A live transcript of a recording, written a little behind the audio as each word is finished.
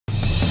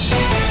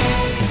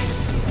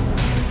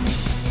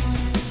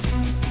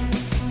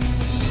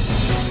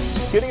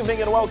Good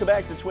evening and welcome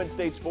back to Twin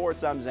State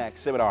Sports. I'm Zach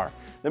Siminar.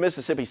 The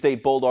Mississippi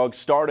State Bulldogs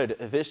started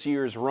this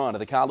year's run of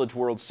the College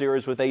World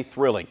Series with a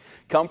thrilling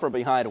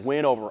come-from-behind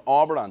win over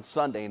Auburn on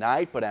Sunday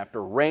night, but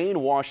after rain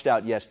washed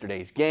out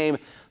yesterday's game,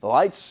 the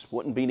lights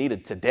wouldn't be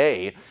needed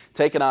today.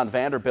 Taking on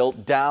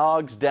Vanderbilt,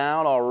 Dogs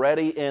down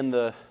already in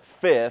the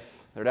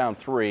fifth. They're down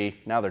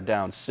 3, now they're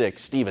down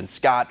 6. Steven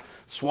Scott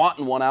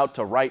swatting one out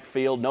to right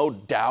field. No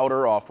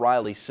doubter off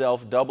Riley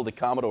Self, doubled the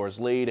Commodores'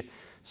 lead.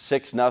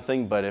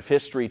 6-0, but if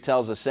history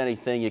tells us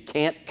anything, you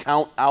can't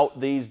count out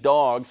these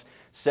Dogs.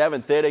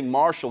 7th inning,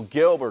 Marshall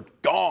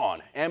Gilbert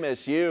gone.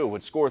 MSU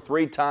would score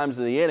 3 times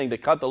in the inning to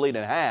cut the lead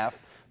in half,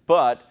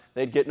 but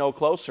they'd get no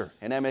closer,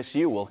 and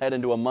MSU will head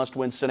into a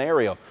must-win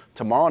scenario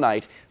tomorrow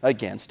night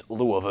against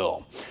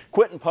Louisville.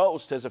 Quentin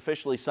Post has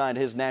officially signed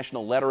his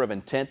national letter of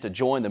intent to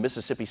join the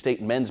Mississippi State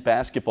men's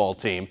basketball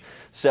team.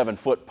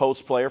 7-foot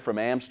post player from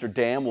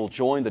Amsterdam will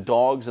join the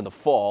Dogs in the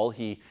fall.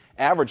 He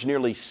averaged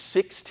nearly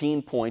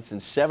 16 points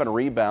and 7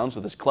 rebounds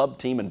with his club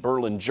team in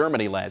Berlin,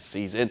 Germany last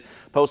season.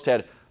 Post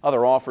had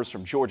other offers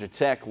from Georgia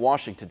Tech,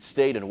 Washington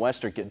State, and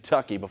Western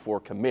Kentucky before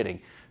committing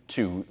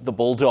to the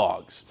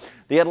Bulldogs.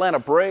 The Atlanta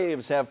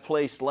Braves have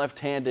placed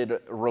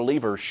left-handed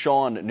reliever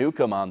Sean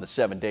Newcomb on the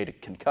 7-day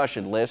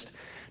concussion list.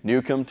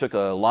 Newcomb took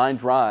a line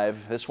drive,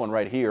 this one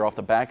right here, off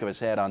the back of his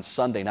head on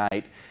Sunday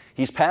night.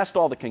 He's passed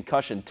all the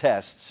concussion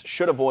tests,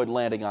 should avoid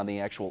landing on the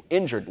actual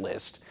injured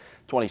list.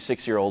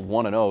 26-year-old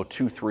 1-0,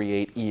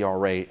 2.38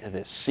 ERA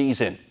this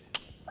season.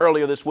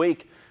 Earlier this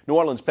week, New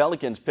Orleans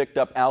Pelicans picked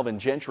up Alvin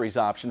Gentry's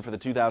option for the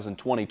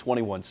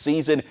 2020-21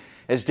 season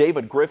as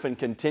David Griffin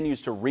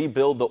continues to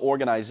rebuild the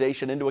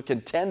organization into a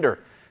contender.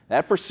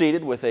 That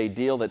proceeded with a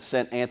deal that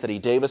sent Anthony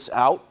Davis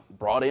out,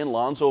 brought in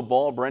Lonzo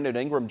Ball, Brandon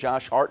Ingram,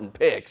 Josh Hart, and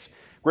picks.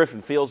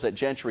 Griffin feels that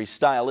Gentry's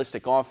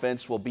stylistic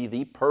offense will be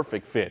the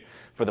perfect fit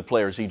for the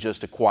players he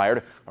just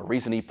acquired, a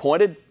reason he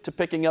pointed to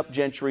picking up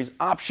Gentry's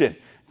option.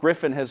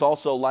 Griffin has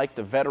also liked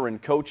the veteran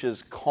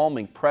coach's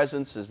calming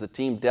presence as the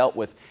team dealt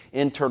with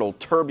internal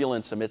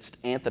turbulence amidst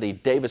Anthony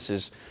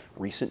Davis's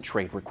recent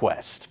trade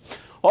request.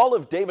 All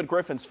of David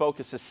Griffin's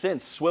focus has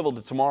since swiveled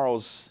to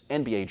tomorrow's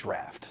NBA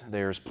draft.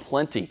 There's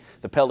plenty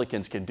the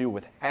Pelicans can do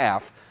with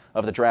half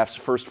of the draft's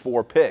first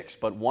 4 picks,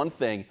 but one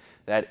thing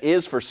that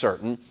is for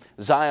certain,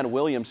 Zion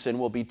Williamson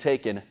will be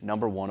taken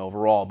number 1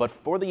 overall. But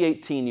for the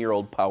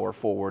 18-year-old power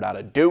forward out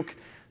of Duke,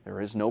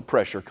 there is no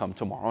pressure come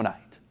tomorrow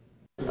night.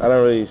 I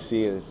don't really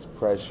see it as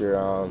pressure.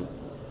 I'm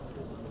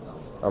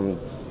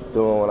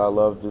doing what I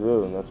love to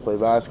do, and that's play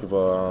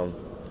basketball.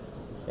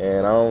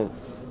 And I don't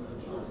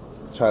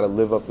try to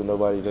live up to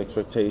nobody's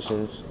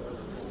expectations.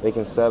 They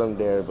can set them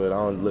there, but I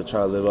don't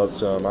try to live up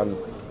to them.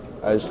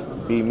 I just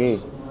be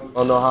me. I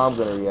don't know how I'm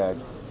gonna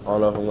react. I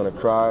don't know if I'm gonna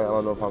cry. I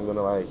don't know if I'm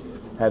gonna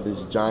have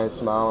this giant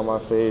smile on my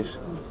face.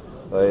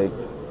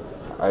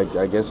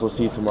 I guess we'll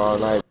see tomorrow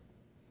night.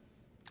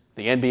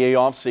 The NBA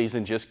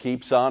offseason just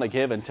keeps on a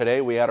giving. Today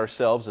we had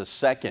ourselves a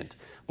second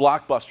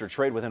blockbuster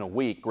trade within a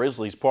week.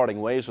 Grizzlies parting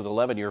ways with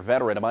 11-year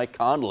veteran Mike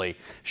Conley,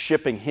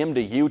 shipping him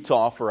to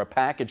Utah for a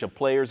package of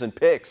players and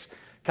picks.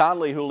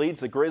 Conley, who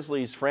leads the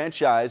Grizzlies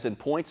franchise in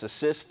points,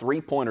 assists,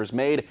 three-pointers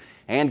made,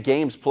 and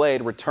games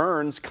played,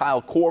 returns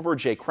Kyle Korver,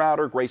 Jay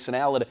Crowder, Grayson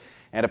Allen,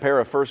 and a pair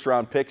of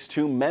first-round picks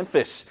to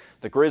Memphis.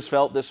 The Grizz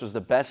felt this was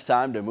the best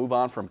time to move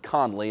on from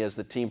Conley as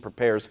the team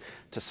prepares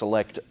to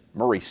select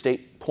Murray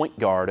State point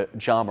guard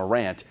Ja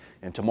Morant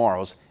in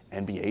tomorrow's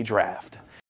NBA draft.